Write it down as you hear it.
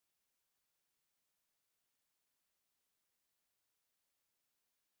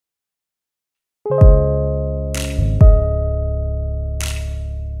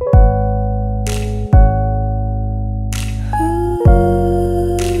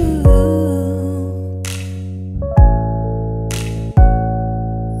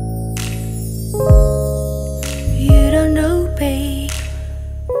You don't know, babe,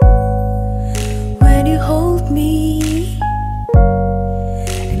 when you hold me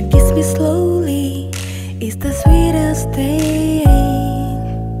and kiss me slowly, it's the sweetest thing.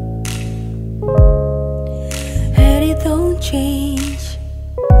 And it don't change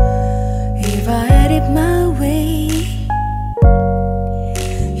if I had it my way.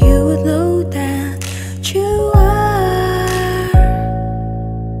 You would know that you are.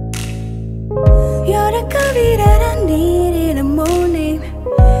 You're the coffee that I need in the morning.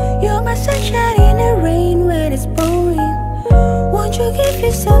 You're my sunshine in the rain when it's pouring. Won't you give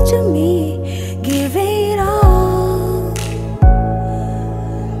yourself to me? Give it all.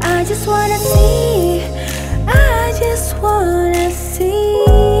 I just wanna see, I just wanna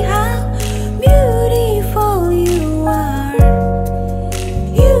see how beautiful you are.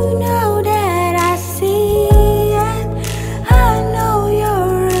 You know that I see it, I know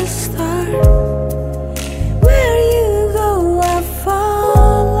you're a star. Where you go I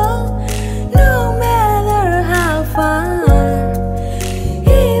follow, no matter how far.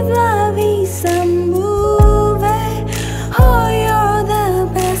 If love is a movie, oh, you're the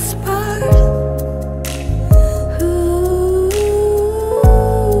best part.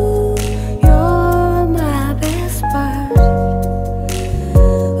 Ooh, you're my best part.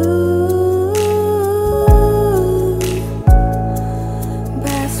 Ooh,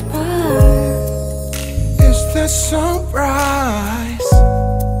 best part. It's the sunrise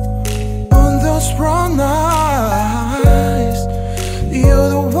on those brown eyes. You're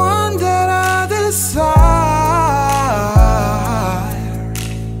the one that I desire.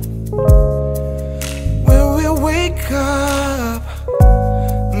 When we wake up,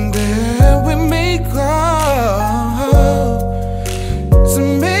 then we make love.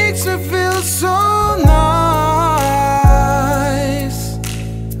 It makes me feel so nice.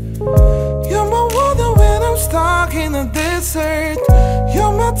 You're my water when I'm stuck in the desert.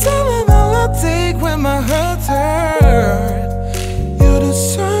 You're my talent all I take when my heart hurts. You're the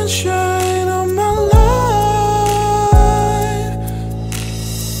sunshine of my life.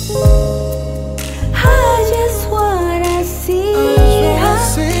 I just wanna see I how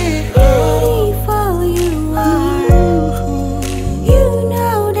just wanna see beautiful you are. You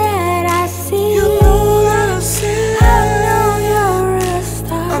know that I see You know that I see I know you're a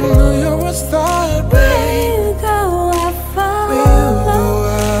star. I know you're a star, Where babe. you go I Where you follow, go,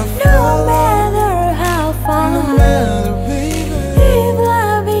 I no follow. matter how No far. matter, baby. If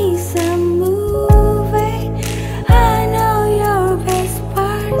love is a movie, I know your best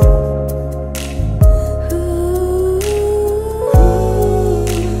part. Ooh,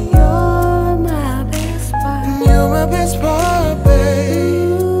 you're my best part. You're my best part,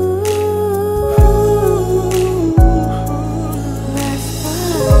 babe. Best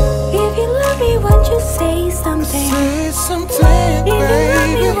part. If you love me, won't you say something? Say something, If you love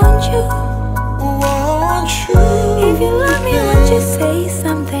me, baby. won't you? Want you. If you love me, won't you say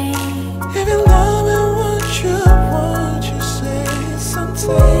something? If you love me, won't you say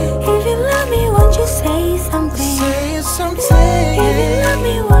something? If you love me, won't you say something? Say something. If you love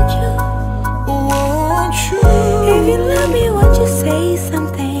me, won't you? Want you. If you love me, won't you say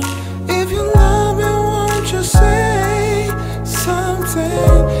something? If you love me, won't you say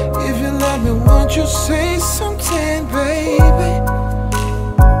something? If you love me, won't you say something, baby?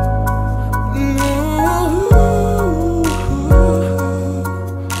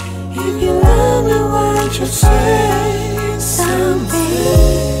 If you love me, won't you say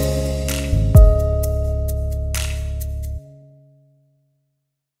something?